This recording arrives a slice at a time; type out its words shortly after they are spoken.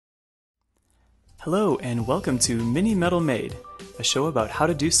Hello and welcome to Mini Metal Made, a show about how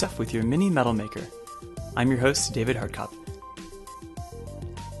to do stuff with your Mini Metal Maker. I'm your host, David Hartkop.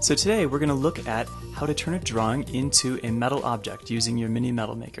 So today we're going to look at how to turn a drawing into a metal object using your Mini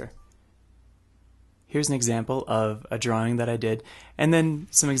Metal Maker. Here's an example of a drawing that I did, and then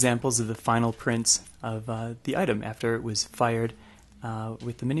some examples of the final prints of the item after it was fired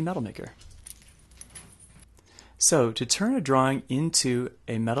with the Mini Metal Maker. So to turn a drawing into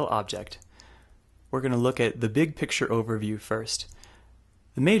a metal object, we're going to look at the big picture overview first.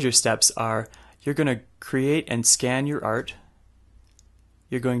 The major steps are you're going to create and scan your art.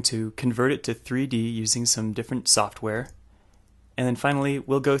 You're going to convert it to 3D using some different software. And then finally,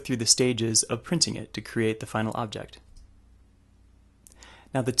 we'll go through the stages of printing it to create the final object.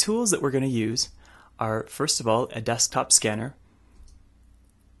 Now the tools that we're going to use are, first of all, a desktop scanner.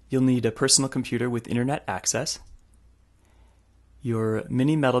 You'll need a personal computer with internet access, your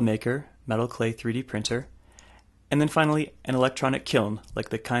Mini Metal Maker metal clay 3D printer, and then finally an electronic kiln like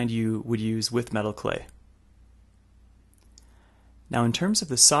the kind you would use with metal clay. Now in terms of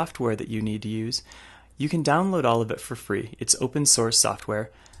the software that you need to use, you can download all of it for free. It's open source software.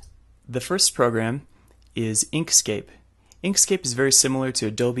 The first program is Inkscape. Inkscape is very similar to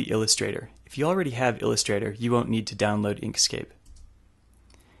Adobe Illustrator. If you already have Illustrator, you won't need to download Inkscape.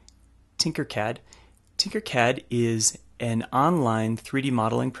 Tinkercad. Tinkercad is an online 3D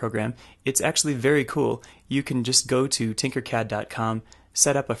modeling program. It's actually very cool. You can just go to tinkercad.com,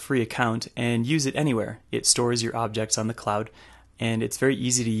 set up a free account, and use it anywhere. It stores your objects on the cloud, and it's very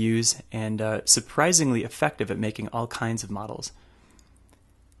easy to use and surprisingly effective at making all kinds of models.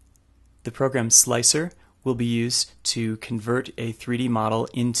 The program Slicer will be used to convert a 3D model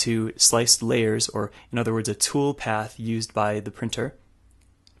into sliced layers, or in other words, a tool path used by the printer.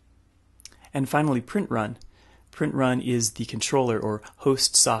 And finally, PrintRun. PrintRun is the controller or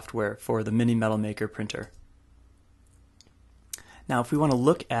host software for the Mini Metal Maker printer. Now, if we want to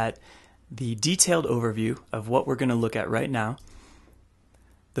look at the detailed overview of what we're going to look at right now,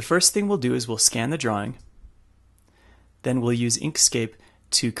 the first thing we'll do is we'll scan the drawing. Then we'll use Inkscape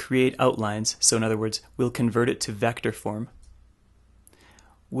to create outlines. So in other words, we'll convert it to vector form.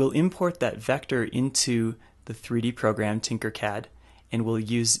 We'll import that vector into the 3D program Tinkercad, and we'll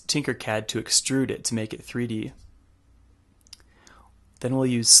use Tinkercad to extrude it to make it 3D. Then we'll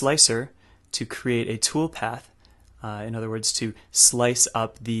use Slicer to create a tool path, in other words, to slice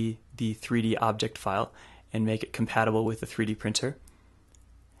up the 3D object file and make it compatible with the 3D printer.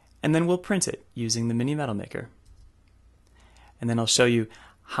 And then we'll print it using the Mini Metal Maker. And then I'll show you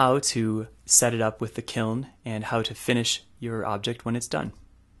how to set it up with the kiln and how to finish your object when it's done.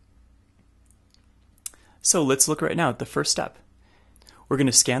 So let's look right now at the first step. We're going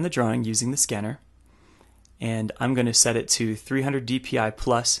to scan the drawing using the scanner, and I'm going to set it to 300 DPI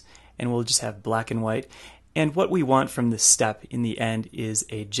plus, and we'll just have black and white. And what we want from this step in the end is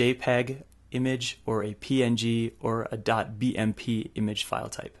a JPEG image or a PNG or a .bmp image file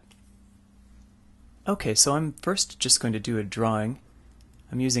type. Okay, so I'm first just going to do a drawing.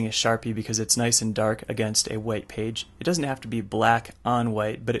 I'm using a Sharpie because it's nice and dark against a white page. It doesn't have to be black on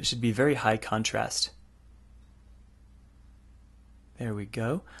white, but it should be very high contrast. There we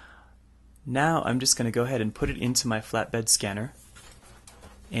go. Now I'm just going to go ahead and put it into my flatbed scanner,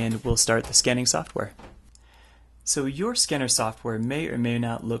 and we'll start the scanning software. So your scanner software may or may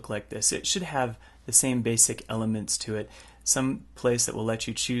not look like this. It should have the same basic elements to it. Some place that will let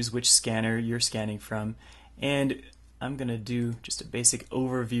you choose which scanner you're scanning from, and I'm going to do just a basic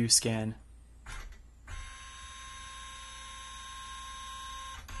overview scan.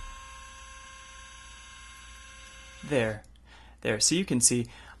 There, so you can see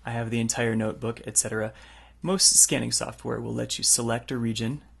I have the entire notebook, etc. Most scanning software will let you select a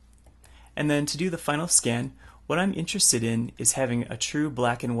region, and then to do the final scan, what I'm interested in is having a true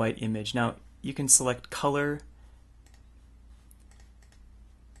black and white image. Now you can select color,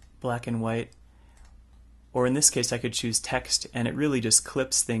 black and white, or in this case I could choose text, and it really just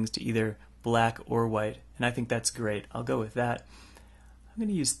clips things to either black or white, and I think that's great. I'll go with that. I'm going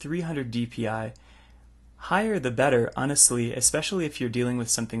to use 300 DPI. Higher the better, honestly, especially if you're dealing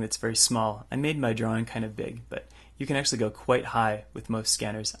with something that's very small. I made my drawing kind of big, but you can actually go quite high with most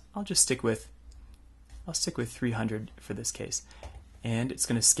scanners. I'll stick with 300 for this case. And it's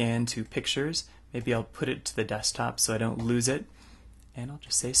going to scan to pictures. Maybe I'll put it to the desktop so I don't lose it. And I'll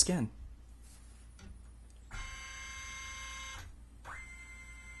just say scan.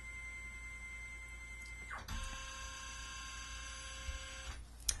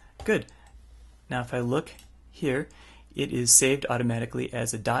 Good. Now if I look here, it is saved automatically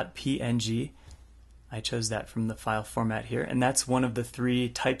as a .png. I chose that from the file format here, and that's one of the 3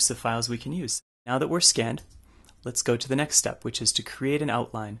 types of files we can use. Now that we're scanned, let's go to the next step, which is to create an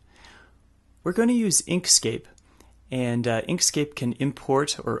outline. We're going to use Inkscape, and Inkscape can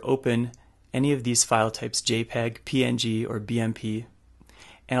import or open any of these file types, JPEG, PNG, or BMP.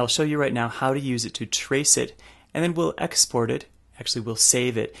 And I'll show you right now how to use it to trace it, and then we'll export it, actually we'll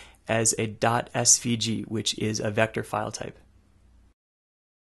save it as a .svg, which is a vector file type.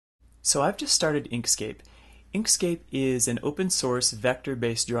 So I've just started Inkscape. Inkscape is an open source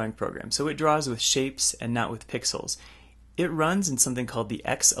vector-based drawing program, so it draws with shapes and not with pixels. It runs in something called the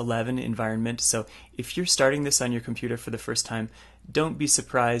X11 environment, so if you're starting this on your computer for the first time, don't be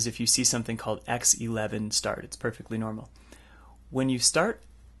surprised if you see something called X11 start. It's perfectly normal. When you start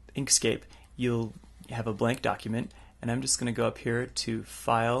Inkscape, you'll have a blank document, and I'm just going to go up here to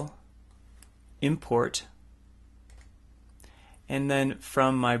File, Import, and then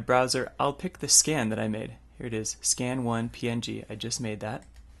from my browser I'll pick the scan that I made. Here it is, Scan1 PNG. I just made that.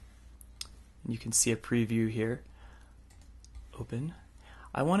 And you can see a preview here. Open.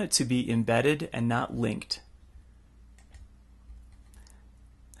 I want it to be embedded and not linked.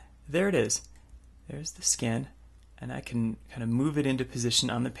 There it is. There's the scan, and I can kind of move it into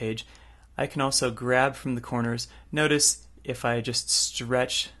position on the page. I can also grab from the corners. Notice if I just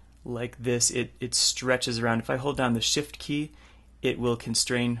stretch like this, it stretches around. If I hold down the Shift key, it will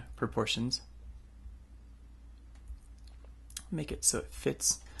constrain proportions. Make it so it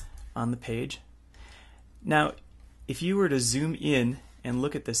fits on the page. Now, if you were to zoom in and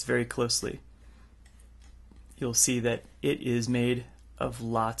look at this very closely, you'll see that it is made of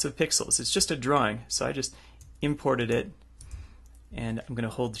lots of pixels. It's just a drawing, so I just imported it, and I'm going to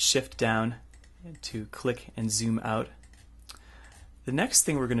hold Shift down to click and zoom out. The next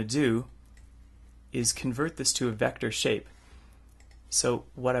thing we're going to do is convert this to a vector shape. So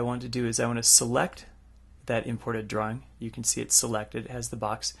what I want to do is I want to select that imported drawing. You can see it's selected, it has the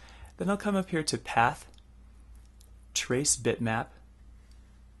box. Then I'll come up here to Path, Trace Bitmap.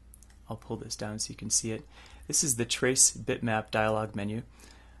 I'll pull this down so you can see it. This is the Trace Bitmap dialog menu.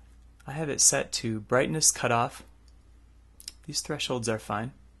 I have it set to brightness cutoff. These thresholds are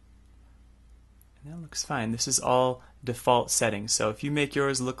fine. And that looks fine. This is all default settings, so if you make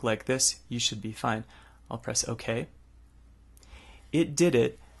yours look like this, you should be fine. I'll press OK. It did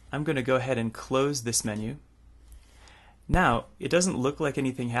it. I'm going to go ahead and close this menu. Now, it doesn't look like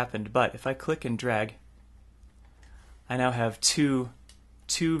anything happened, but if I click and drag, I now have two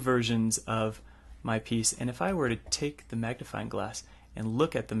versions of my piece. And if I were to take the magnifying glass and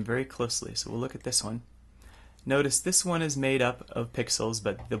look at them very closely, so we'll look at this one. Notice this one is made up of pixels,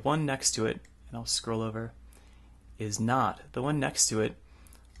 but the one next to it, and I'll scroll over, is not. The one next to it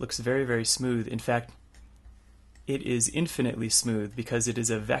looks very, very smooth. In fact, it is infinitely smooth because it is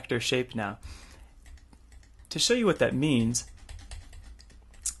a vector shape now. To show you what that means,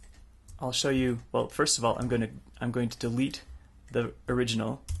 I'll show you, well, first of all, I'm going to delete the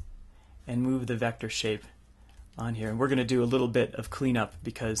original and move the vector shape on here. And we're going to do a little bit of cleanup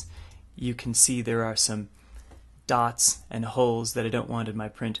because you can see there are some dots and holes that I don't want in my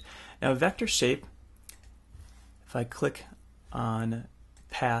print. Now, vector shape, if I click on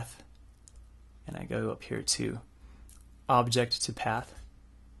Path and I go up here to Object to Path.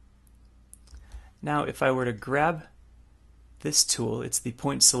 Now, if I were to grab this tool, it's the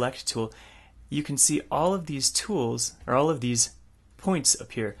Point Select tool, you can see all of these tools, or all of these points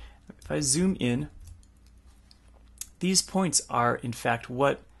appear. If I zoom in, these points are in fact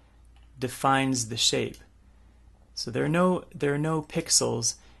what defines the shape. So there are no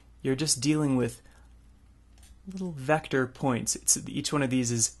pixels. You're just dealing with little vector points. Each one of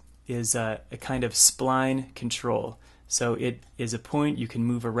these is a kind of spline control. So it is a point you can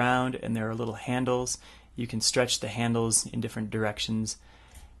move around, and there are little handles. You can stretch the handles in different directions.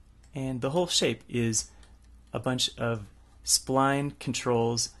 And the whole shape is a bunch of spline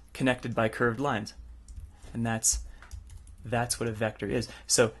controls connected by curved lines. And that's what a vector is.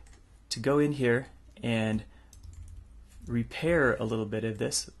 So to go in here and repair a little bit of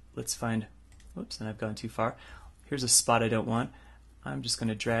this, let's find, whoops, and I've gone too far. Here's a spot I don't want. I'm just going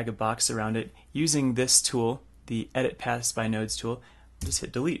to drag a box around it using this tool, the Edit Paths by Nodes tool. Just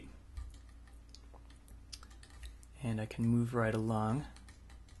hit delete. And I can move right along.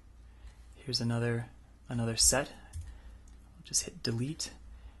 Here's another set. I'll just hit delete.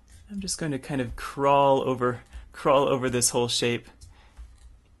 I'm just going to kind of crawl over this whole shape,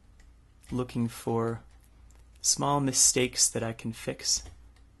 looking for small mistakes that I can fix.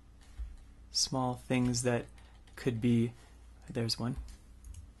 Small things that could be, there's one.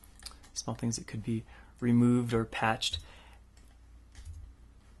 Small things that could be removed or patched.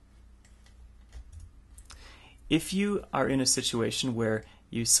 If you are in a situation where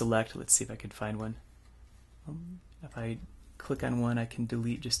you select, let's see if I can find one. If I click on one, I can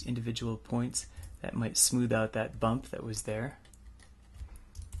delete just individual points. That might smooth out that bump that was there.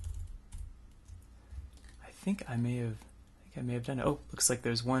 I think I may have done it. Oh, looks like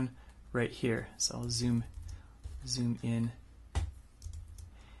there's one right here. So I'll zoom in.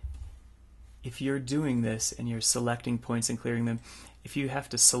 If you're doing this and you're selecting points and clearing them, if you have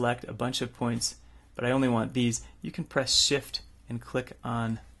to select a bunch of points, but I only want these, you can press Shift and click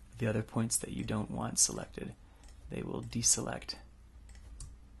on the other points that you don't want selected. They will deselect.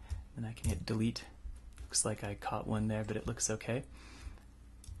 Then I can hit delete. Looks like I caught one there, but it looks okay.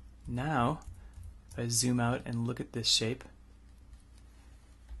 Now, if I zoom out and look at this shape,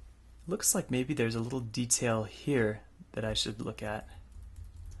 it looks like maybe there's a little detail here that I should look at.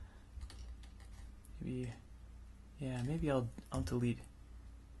 Maybe I'll delete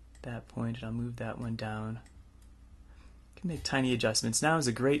that point and I'll move that one down. I can make tiny adjustments. Now is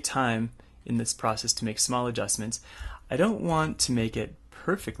a great time in this process to make small adjustments. I don't want to make it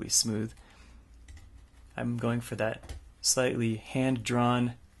perfectly smooth. I'm going for that slightly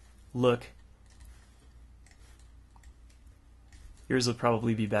hand-drawn look. Yours will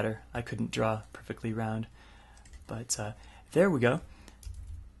probably be better. I couldn't draw perfectly round. But there we go.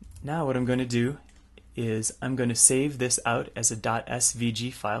 Now what I'm going to do is I'm going to save this out as a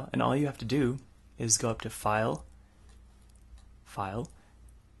 .svg file, and all you have to do is go up to File,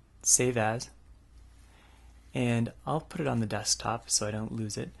 Save As, and I'll put it on the desktop so I don't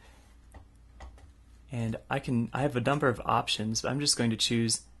lose it. And I have a number of options, but I'm just going to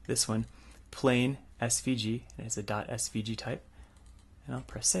choose this one, plain SVG, and it's a .svg type, and I'll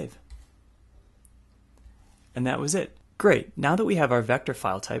press Save. And that was it. Great, now that we have our vector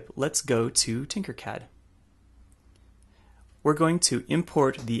file type, let's go to Tinkercad. We're going to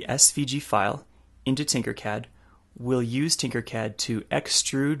import the SVG file into Tinkercad. We'll use Tinkercad to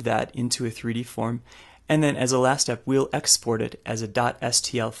extrude that into a 3D form, and then as a last step, we'll export it as a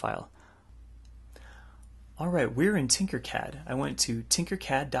 .stl file. Alright, we're in Tinkercad. I went to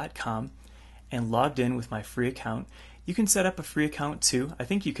tinkercad.com and logged in with my free account. You can set up a free account too. I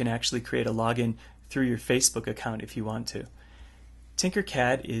think you can actually create a login through your Facebook account if you want to.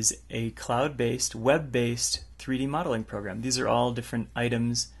 Tinkercad is a cloud-based, web-based 3D modeling program. These are all different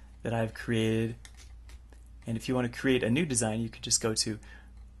items that I've created. And if you want to create a new design, you could just go to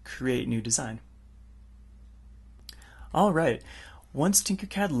Create New Design. Alright, once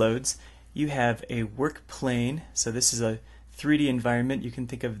Tinkercad loads, you have a work plane. So this is a 3D environment. You can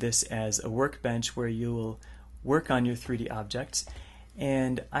think of this as a workbench where you will work on your 3D objects.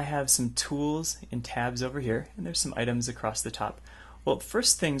 And I have some tools and tabs over here, and there's some items across the top. Well,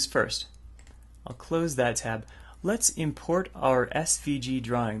 first things first, I'll close that tab. Let's import our SVG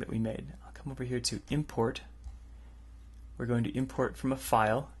drawing that we made. I'll come over here to Import. We're going to import from a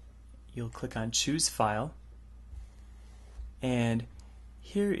file. You'll click on Choose File. And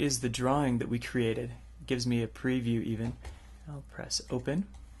here is the drawing that we created. It gives me a preview even. I'll press Open.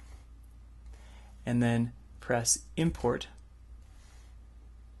 And then press Import.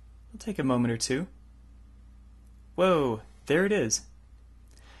 It'll take a moment or two. Whoa, there it is.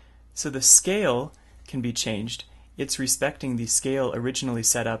 So the scale can be changed. It's respecting the scale originally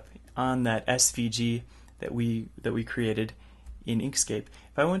set up on that SVG that we created in Inkscape.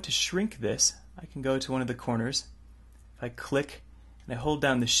 If I want to shrink this, I can go to one of the corners. If I click and I hold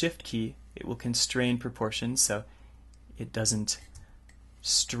down the Shift key, it will constrain proportions so it doesn't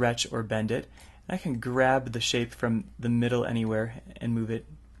stretch or bend it. And I can grab the shape from the middle anywhere and move it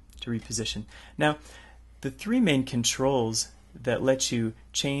to reposition. Now, the three main controls that let you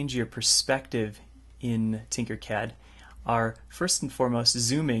change your perspective in Tinkercad are first and foremost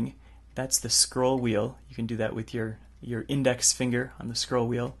zooming. That's the scroll wheel. You can do that with your index finger on the scroll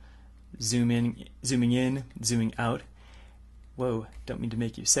wheel. Zooming in, zooming out. Whoa, don't mean to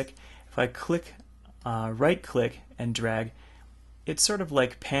make you sick. If I click, right click and drag, it's sort of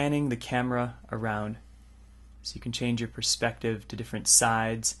like panning the camera around. So you can change your perspective to different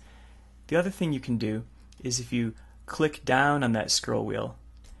sides. The other thing you can do is if you click down on that scroll wheel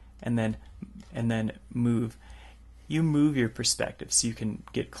and then move, you move your perspective so you can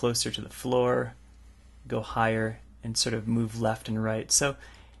get closer to the floor, go higher, and sort of move left and right. So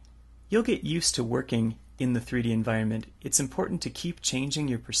you'll get used to working in the 3D environment. It's important to keep changing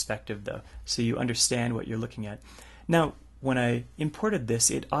your perspective though, so you understand what you're looking at. Now, when I imported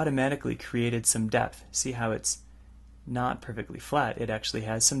this, it automatically created some depth. See how it's not perfectly flat? It actually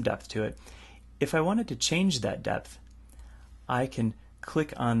has some depth to it. If I wanted to change that depth, I can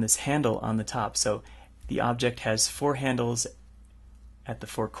click on this handle on the top. So the object has 4 handles at the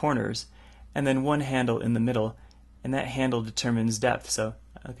 4 corners, and then 1 handle in the middle, and that handle determines depth. So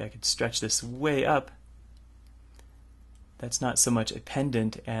Look, I could stretch this way up. That's not so much a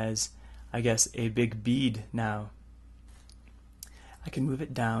pendant as, I guess, a big bead now. I can move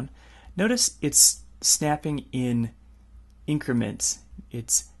it down. Notice it's snapping in increments.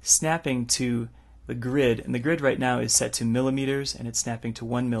 It's snapping to the grid, and the grid right now is set to millimeters, and it's snapping to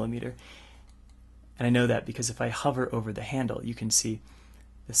 1 millimeter. And I know that because if I hover over the handle, you can see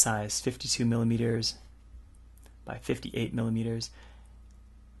the size, 52 millimeters by 58 millimeters.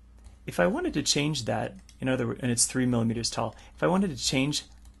 If I wanted to change that, in other words, and it's 3 millimeters tall, if I wanted to change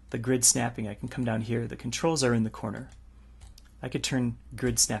the grid snapping, I can come down here. The controls are in the corner. I could turn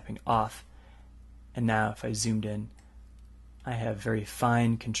grid snapping off, and now if I zoomed in, I have very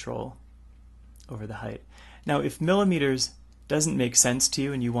fine control over the height. Now, if millimeters doesn't make sense to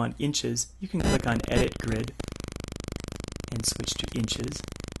you and you want inches, you can click on Edit Grid and switch to inches,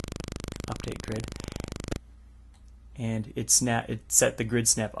 Update Grid, and it set the grid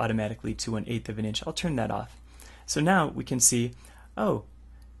snap automatically to 1/8 of an inch. I'll turn that off. So now we can see, oh,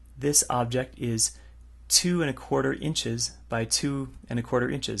 this object is 2 1/4 inches by 2 1/4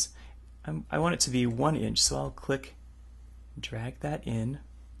 inches. I want it to be 1 inch, so I'll click, drag that in.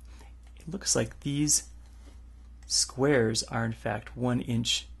 It looks like these squares are in fact 1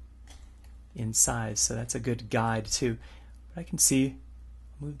 inch in size, so that's a good guide too. But I can see,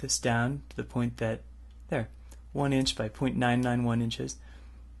 move this down to the point that, there, 1 inch by 0.991 inches,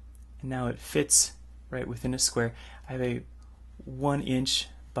 and now it fits right within a square. I have a 1 inch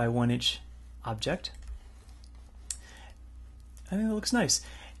by 1 inch object. I think it looks nice.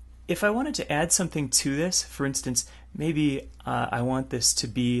 If I wanted to add something to this, for instance, maybe I want this to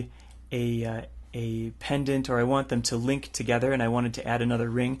be a pendant, or I want them to link together and I wanted to add another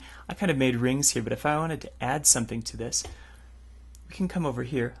ring. I kind of made rings here, but if I wanted to add something to this, we can come over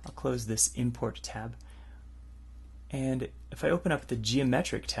here. I'll close this Import tab, and if I open up the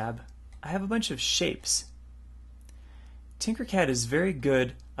Geometric tab, I have a bunch of shapes. Tinkercad is very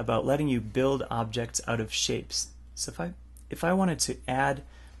good about letting you build objects out of shapes. So if I wanted to add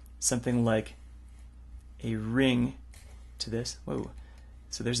something like a ring to this, whoa,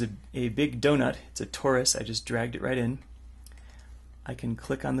 so there's a big donut, it's a torus, I just dragged it right in. I can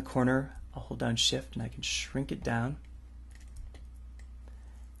click on the corner, I'll hold down Shift and I can shrink it down.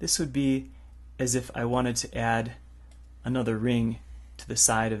 This would be as if I wanted to add another ring to the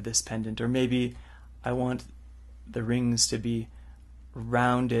side of this pendant, or maybe I want the rings to be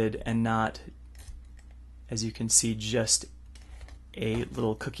rounded and not, as you can see, just a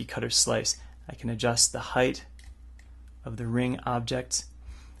little cookie cutter slice. I can adjust the height of the ring objects.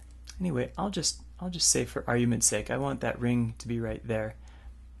 Anyway, I'll just say, for argument's sake, I want that ring to be right there.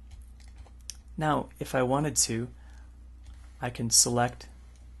 Now, if I wanted to, I can select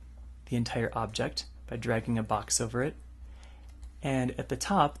the entire object by dragging a box over it, and at the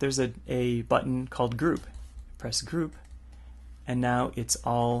top there's a button called Group. Press Group, and now it's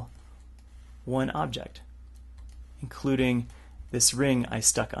all one object, including this ring I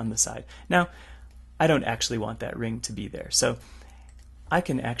stuck on the side. Now, I don't actually want that ring to be there, so I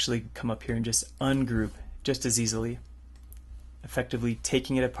can actually come up here and just ungroup just as easily, effectively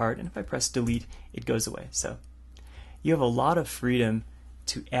taking it apart, and if I press Delete, it goes away. So you have a lot of freedom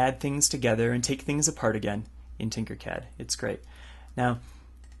to add things together and take things apart again in Tinkercad. It's great. Now,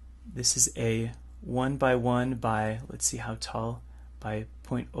 this is a 1 by 1 by, let's see how tall, by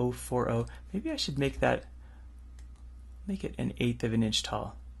 0.040. Maybe I should make it 1/8 of an inch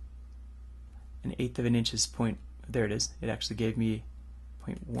tall. 1/8 of an inch is there it is. It actually gave me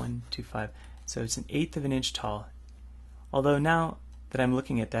 0.125. So it's 1/8 of an inch tall. Although now that I'm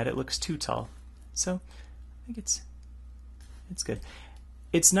looking at that, it looks too tall. So I think it's good.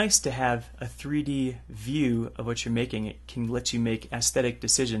 It's nice to have a 3D view of what you're making. It can let you make aesthetic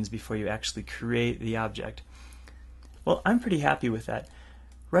decisions before you actually create the object. Well, I'm pretty happy with that.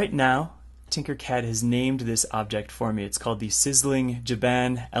 Right now, Tinkercad has named this object for me. It's called the Sizzling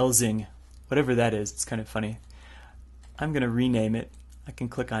Jaban Elzing, whatever that is. It's kind of funny. I'm going to rename it. I can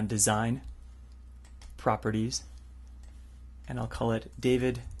click on Design, Properties, and I'll call it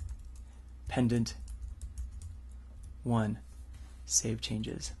David Pendant 1. Save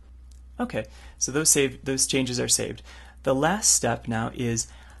changes. Okay, so those changes are saved. The last step now is,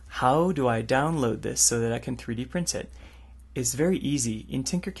 how do I download this so that I can 3D print it? It's very easy. In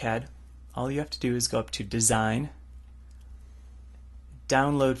Tinkercad, all you have to do is go up to Design,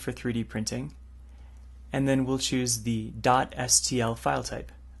 Download for 3D printing, and then we'll choose the .stl file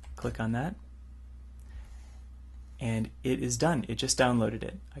type. Click on that, and it is done. It just downloaded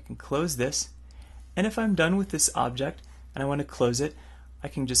it. I can close this, and if I'm done with this object and I want to close it, I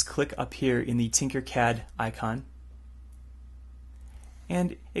can just click up here in the Tinkercad icon,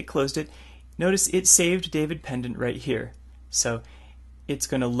 and it closed it. Notice it saved David Pendant right here. So it's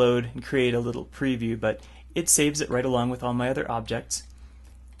going to load and create a little preview, but it saves it right along with all my other objects.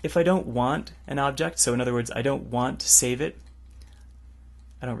 If I don't want an object, so in other words, I don't want to save it,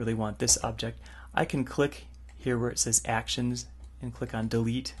 I don't really want this object, I can click here where it says Actions and click on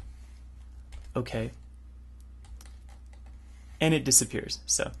Delete. OK. And it disappears.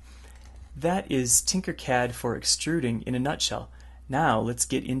 So that is Tinkercad for extruding in a nutshell. Now let's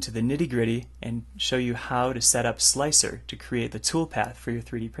get into the nitty-gritty and show you how to set up Slicer to create the toolpath for your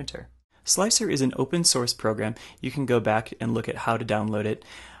 3D printer. Slicer is an open source program. You can go back and look at how to download it.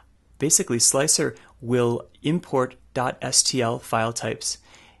 Basically, Slicer will import .stl file types.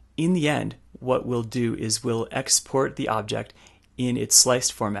 In the end, what we'll do is we'll export the object in its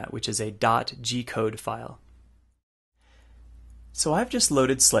sliced format, which is a .gcode file. So I've just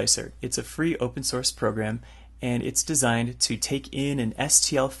loaded Slicer. It's a free open source program, and it's designed to take in an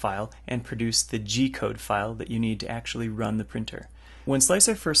STL file and produce the G-code file that you need to actually run the printer. When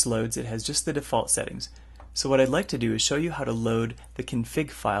Slicer first loads, it has just the default settings. So what I'd like to do is show you how to load the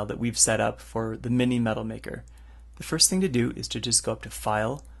config file that we've set up for the Mini Metal Maker. The first thing to do is to just go up to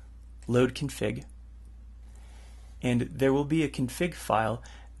File, Load Config, and there will be a config file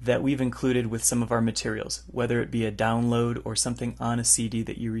that we've included with some of our materials, whether it be a download or something on a CD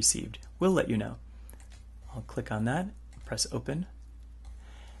that you received. We'll let you know. I'll click on that, press Open,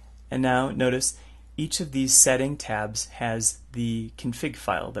 and now notice each of these setting tabs has the config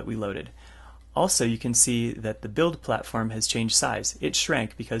file that we loaded. Also, you can see that the build platform has changed size. It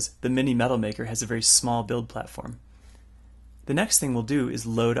shrank because the Mini Metal Maker has a very small build platform. The next thing we'll do is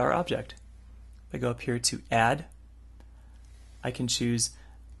load our object. If I go up here to Add, I can choose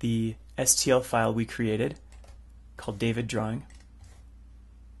the STL file we created called David Drawing,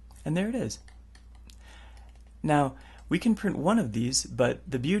 and there it is. Now, we can print one of these, but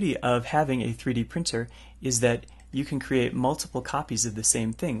the beauty of having a 3D printer is that you can create multiple copies of the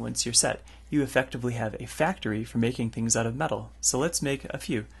same thing once you're set. You effectively have a factory for making things out of metal. So let's make a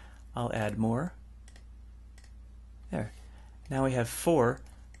few. I'll add more. There. Now we have 4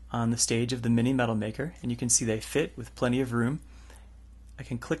 on the stage of the Mini Metal Maker, and you can see they fit with plenty of room. I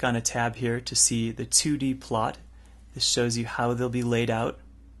can click on a tab here to see the 2D plot. This shows you how they'll be laid out.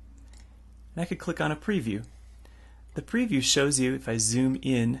 And I could click on a preview. The preview shows you, if I zoom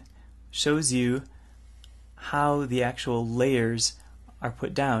in, shows you how the actual layers are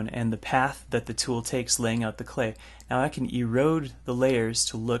put down and the path that the tool takes laying out the clay. Now I can erode the layers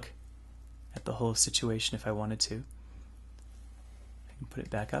to look at the whole situation if I wanted to. I can put it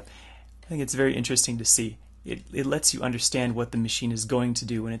back up. I think it's very interesting to see. It lets you understand what the machine is going to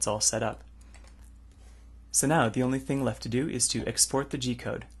do when it's all set up. So now the only thing left to do is to export the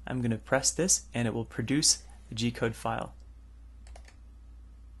G-code. I'm going to press this and it will produce the G-code file.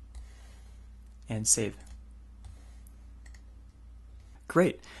 And save.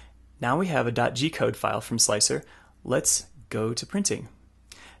 Great. Now we have a .gcode file from Slicer. Let's go to printing.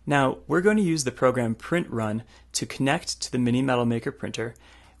 Now we're going to use the program PrintRun to connect to the Mini Metal Maker printer.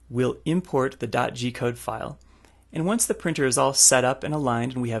 We'll import the .gcode file, and once the printer is all set up and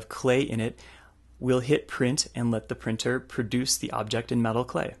aligned and we have clay in it, we'll hit print and let the printer produce the object in metal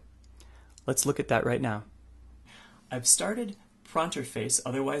clay. Let's look at that right now. I've started Pronterface,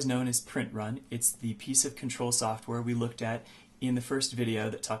 otherwise known as PrintRun. It's the piece of control software we looked at in the first video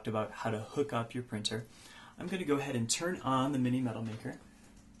that talked about how to hook up your printer. I'm going to go ahead and turn on the Mini Metal Maker.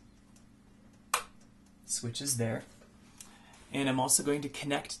 Switch is there. And I'm also going to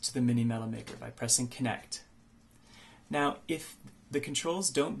connect to the Mini Metal Maker by pressing Connect. Now, if the controls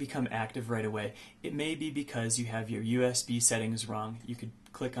don't become active right away, it may be because you have your USB settings wrong. You could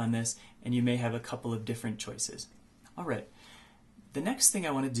click on this and you may have a couple of different choices. Alright, the next thing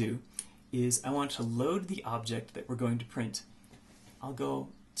I want to do is I want to load the object that we're going to print. I'll go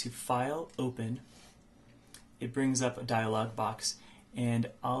to File, Open. It brings up a dialog box, and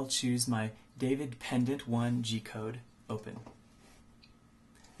I'll choose my David Pendant 1 G-code, Open.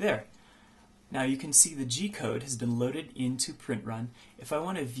 There. Now you can see the G-code has been loaded into PrintRun. If I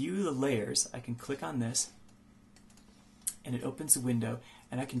want to view the layers, I can click on this, and it opens a window,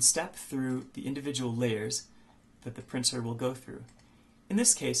 and I can step through the individual layers that the printer will go through. In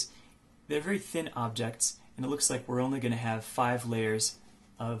this case, they're very thin objects, and it looks like we're only going to have 5 layers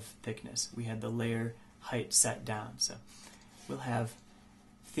of thickness. We had the layer height set down, so we'll have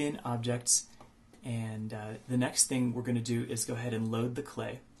thin objects, and the next thing we're going to do is go ahead and load the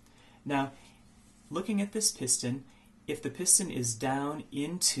clay. Now, looking at this piston, if the piston is down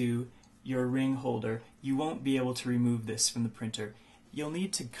into your ring holder, you won't be able to remove this from the printer. You'll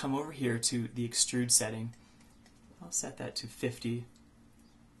need to come over here to the extrude setting. I'll set that to 50.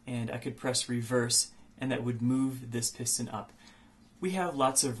 and I could press reverse, and that would move this piston up. We have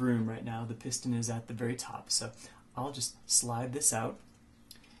lots of room right now. The piston is at the very top, so I'll just slide this out,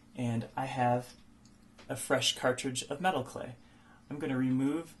 and I have a fresh cartridge of metal clay. I'm going to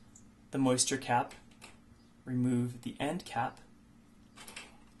remove the moisture cap, remove the end cap,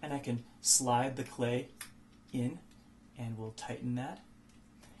 and I can slide the clay in, and we'll tighten that.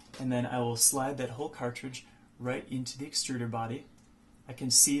 And then I will slide that whole cartridge right into the extruder body. I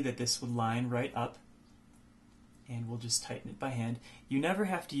can see that this would line right up, and we'll just tighten it by hand. You never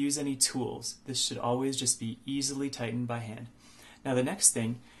have to use any tools. This should always just be easily tightened by hand. Now the next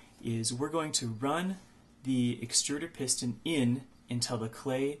thing is we're going to run the extruder piston in until the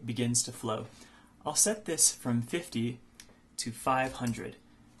clay begins to flow. I'll set this from 50 to 500.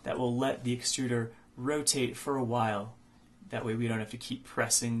 That will let the extruder rotate for a while. That way we don't have to keep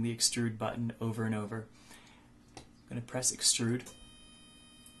pressing the extrude button over and over. I'm going to press extrude,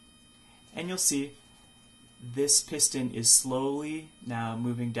 and you'll see this piston is slowly now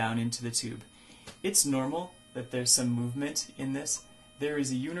moving down into the tube. It's normal that there's some movement in this. There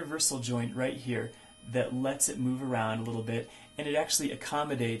is a universal joint right here that lets it move around a little bit, and it actually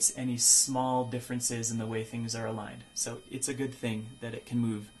accommodates any small differences in the way things are aligned. So it's a good thing that it can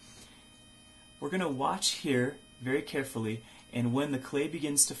move. We're going to watch here very carefully, and when the clay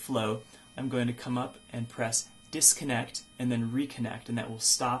begins to flow, I'm going to come up and press disconnect and then reconnect, and that will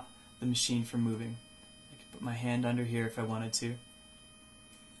stop the machine from moving. I can put my hand under here if I wanted to.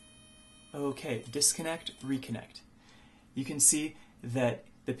 Okay, disconnect, reconnect. You can see that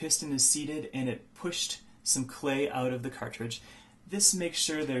the piston is seated and it pushed some clay out of the cartridge. This makes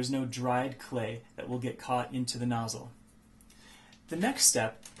sure there's no dried clay that will get caught into the nozzle. The next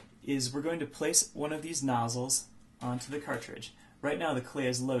step is we're going to place one of these nozzles onto the cartridge. Right now the clay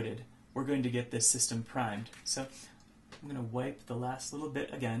is loaded. We're going to get this system primed. So I'm going to wipe the last little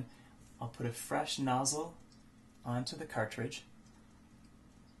bit again. I'll put a fresh nozzle onto the cartridge.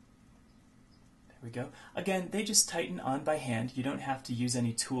 There we go. Again, they just tighten on by hand. You don't have to use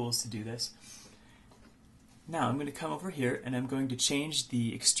any tools to do this. Now I'm going to come over here and I'm going to change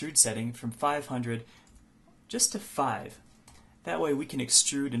the extrude setting from 500 just to 5. That way we can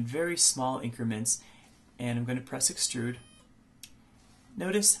extrude in very small increments, and I'm going to press extrude.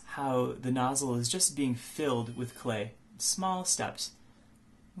 Notice how the nozzle is just being filled with clay. Small steps.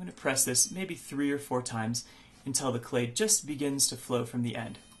 I'm going to press this maybe 3 or 4 times until the clay just begins to flow from the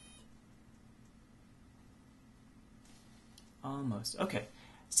end. Almost. Okay.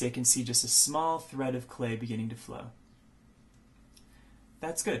 So I can see just a small thread of clay beginning to flow.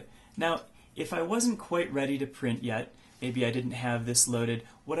 That's good. Now, if I wasn't quite ready to print yet, maybe I didn't have this loaded,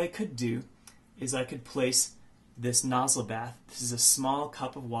 what I could do is I could place this nozzle bath. This is a small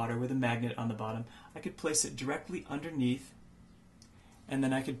cup of water with a magnet on the bottom. I could place it directly underneath, and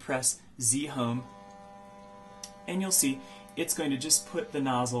then I could press Z home, and you'll see it's going to just put the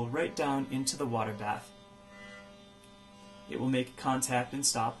nozzle right down into the water bath. It will make contact and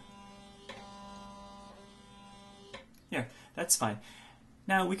stop. Here, that's fine.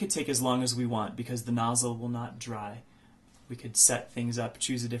 Now we could take as long as we want because the nozzle will not dry. We could set things up,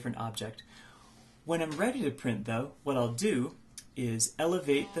 choose a different object. When I'm ready to print though, what I'll do is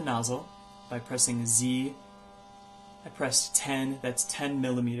elevate the nozzle by pressing Z. I pressed 10, that's 10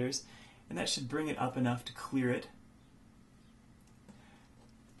 millimeters, and that should bring it up enough to clear it.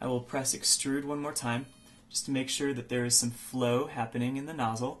 I will press extrude one more time, just to make sure that there is some flow happening in the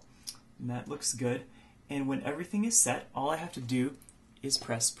nozzle, and that looks good. And when everything is set, all I have to do is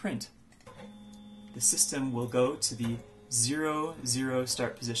press print. The system will go to the 0, 0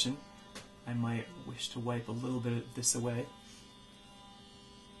 start position. I might wish to wipe a little bit of this away.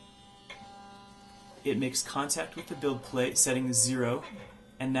 It makes contact with the build plate, setting 0,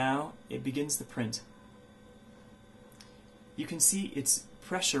 and now it begins the print. You can see it's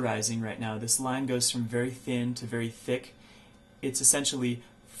pressurizing right now. This line goes from very thin to very thick. It's essentially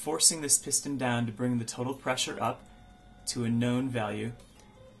forcing this piston down to bring the total pressure up to a known value,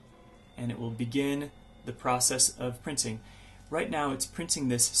 and it will begin the process of printing. Right now it's printing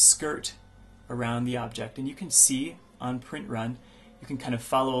this skirt around the object, and you can see on print run, you can kind of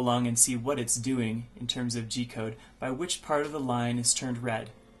follow along and see what it's doing in terms of G-code by which part of the line is turned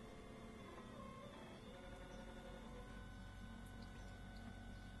red.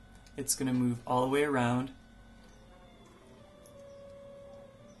 It's going to move all the way around,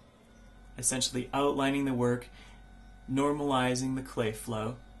 essentially outlining the work, normalizing the clay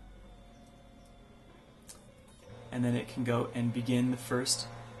flow, and then it can go and begin the first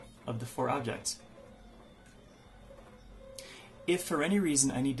of the 4 objects. If for any reason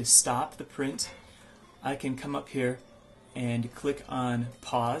I need to stop the print, I can come up here and click on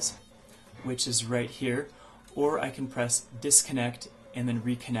pause, which is right here, or I can press disconnect and then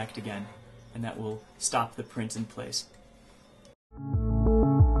reconnect again, and that will stop the print in place.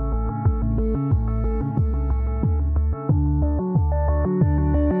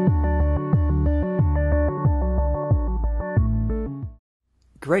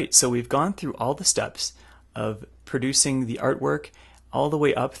 Great, so we've gone through all the steps of producing the artwork all the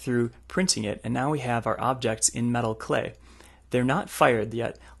way up through printing it, and now we have our objects in metal clay. They're not fired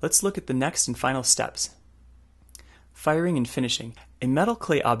yet. Let's look at the next and final steps. Firing and finishing. A metal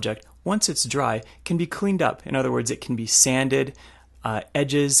clay object, once it's dry, can be cleaned up. In other words, it can be sanded,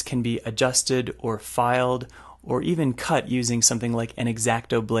 edges can be adjusted or filed, or even cut using something like an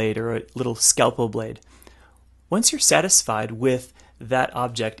X-Acto blade or a little scalpel blade. Once you're satisfied with that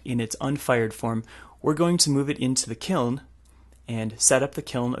object in its unfired form, we're going to move it into the kiln and set up the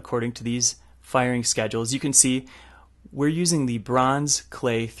kiln according to these firing schedules. You can see we're using the bronze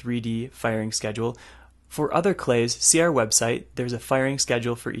clay 3D firing schedule. For other clays, see our website. There's a firing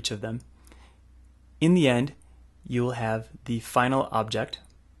schedule for each of them. In the end, you will have the final object,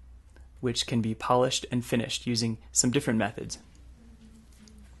 which can be polished and finished using some different methods.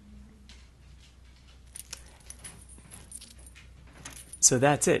 So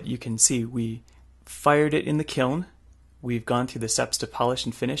that's it. You can see we fired it in the kiln. We've gone through the steps to polish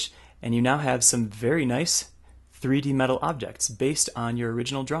and finish, and you now have some very nice 3D metal objects based on your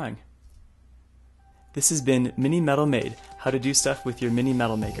original drawing. This has been Mini Metal Made, how to do stuff with your Mini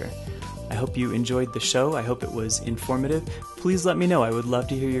Metal Maker. I hope you enjoyed the show. I hope it was informative. Please let me know. I would love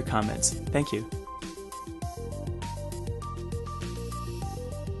to hear your comments. Thank you.